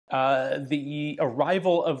The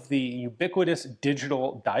arrival of the ubiquitous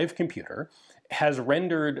digital dive computer has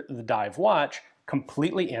rendered the dive watch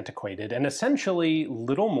completely antiquated and essentially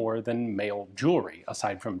little more than male jewelry,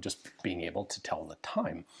 aside from just being able to tell the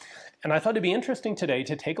time. And I thought it'd be interesting today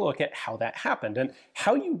to take a look at how that happened and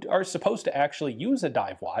how you are supposed to actually use a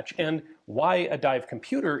dive watch and why a dive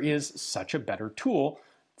computer is such a better tool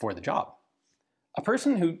for the job. A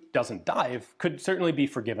person who doesn't dive could certainly be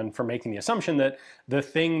forgiven for making the assumption that the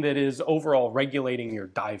thing that is overall regulating your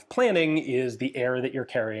dive planning is the air that you're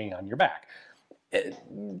carrying on your back.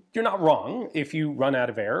 You're not wrong. If you run out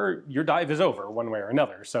of air, your dive is over one way or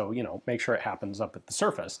another. So, make sure it happens up at the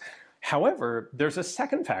surface. However, there's a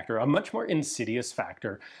second factor, a much more insidious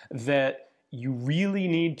factor that you really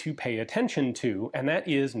need to pay attention to, and that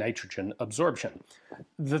is nitrogen absorption.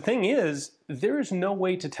 The thing is, there is no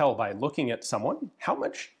way to tell by looking at someone how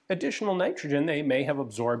much additional nitrogen they may have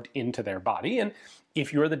absorbed into their body. And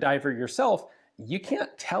if you're the diver yourself, you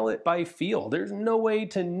can't tell it by feel. There's no way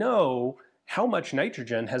to know how much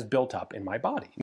nitrogen has built up in my body.